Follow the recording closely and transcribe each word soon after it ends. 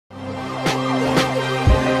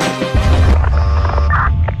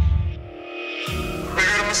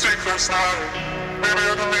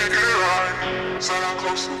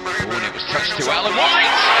and it was touched to Alan White.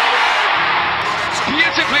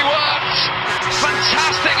 Beautifully worked,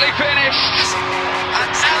 fantastically finished, and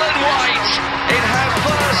Alan White in her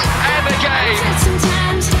first ever game.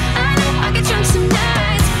 Sometimes I know I get drunk some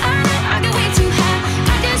nights. I know I get way too high.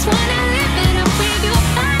 I just wanna live it up with you.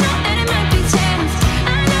 I know that it might be tense.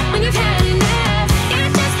 I know when you've had enough.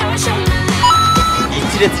 It's just how I show my love.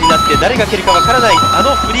 一列になって誰が蹴るかわからないあ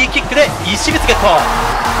のフリーキックで石光ゲット。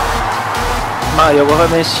まあ横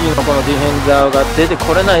浜 FC のこのディフェンダーが出て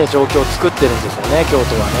これない状況を作ってるんですよね、京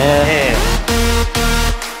都はね。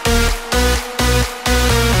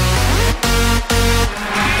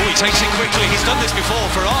Takes it quickly. He's done this before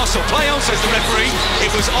for Arsenal. Play on, says the referee.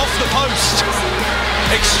 It was off the post.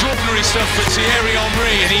 Extraordinary stuff for Thierry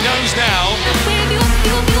Henry, and he knows now.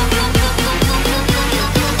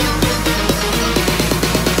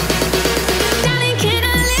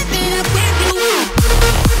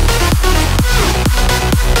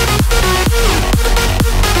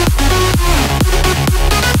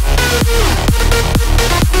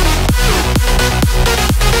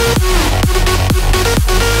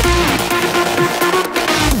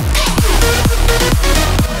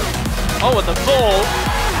 Oh, and the ball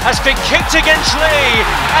has been kicked against Lee,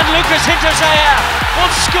 and Lucas Hinterseer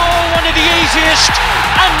will score one of the easiest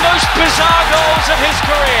and most bizarre goals of his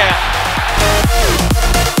career.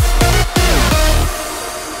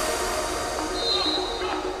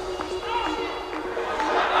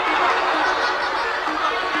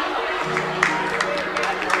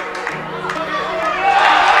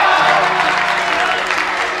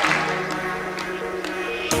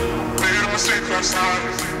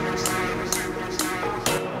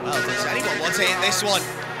 Well, does anyone want to hit this one?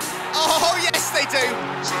 Oh, yes they do!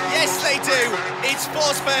 Yes they do! It's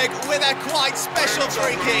Forsberg with a quite special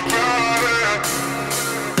free kick.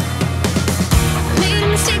 Made a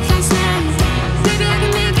mistake last night. Maybe I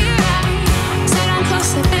can make it right. Sit down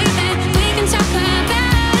closer, baby. We can talk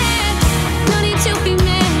about it. No need to be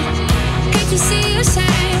mad. Hate to see you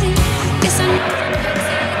sad. Guess I'm.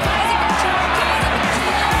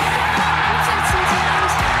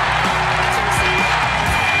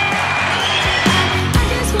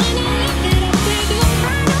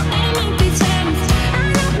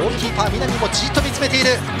南もじっと見つめてい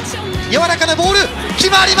る。柔らかなボール決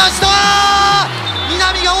まりました。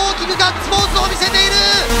南が大きくガッツポーズを見せている。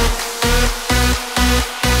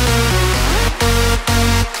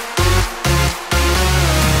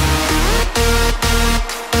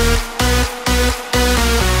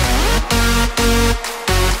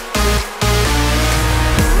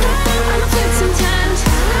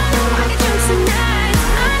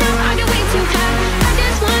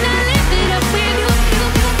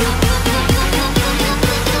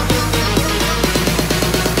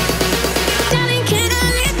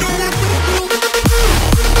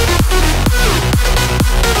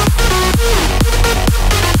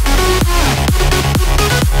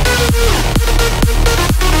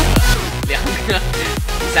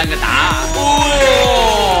3个打，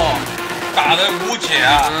哦，打得无解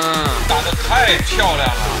啊，打得太漂亮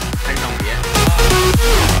了，很特别。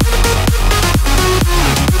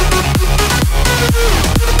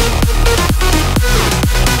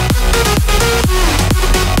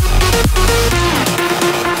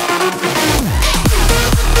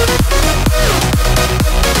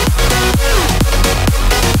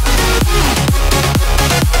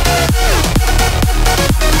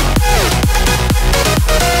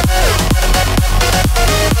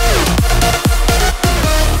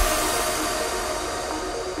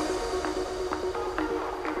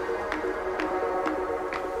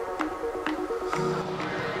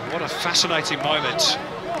What a fascinating moment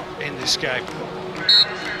in this game.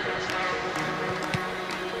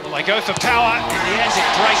 Well, they go for power. In the end, it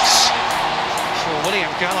breaks for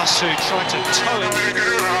William Gallas, who tried to tow it.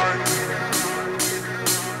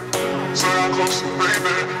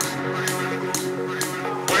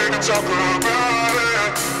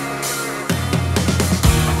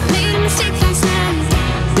 Made a mistake last night.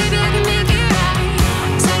 Maybe I can make it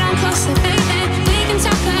right. Sit down closer, baby. We can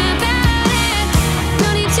talk about it. No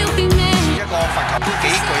need to be mad. 一個罰球幾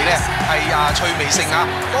句咧係趣味性啊！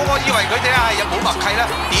個個以為佢哋咧係有冇默契啦，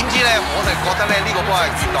點知咧我哋覺得咧呢個波係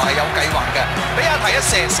原來係有計劃嘅，俾阿提一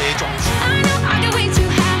射中。I know I get way too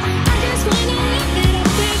high. I just wanna live it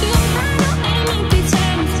up with you. I know that it might be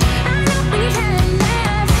tense. I know when you've had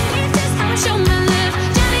enough. It's just how I show my love.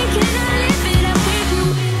 Johnny, can I live it up with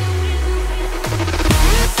you?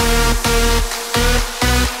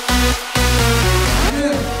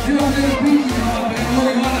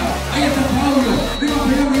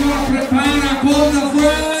 Prepara contra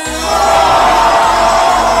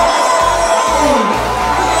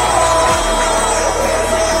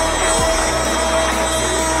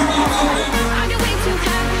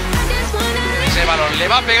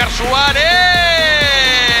pegar Suárez.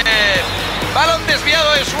 Balón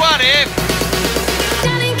desviado de Suárez.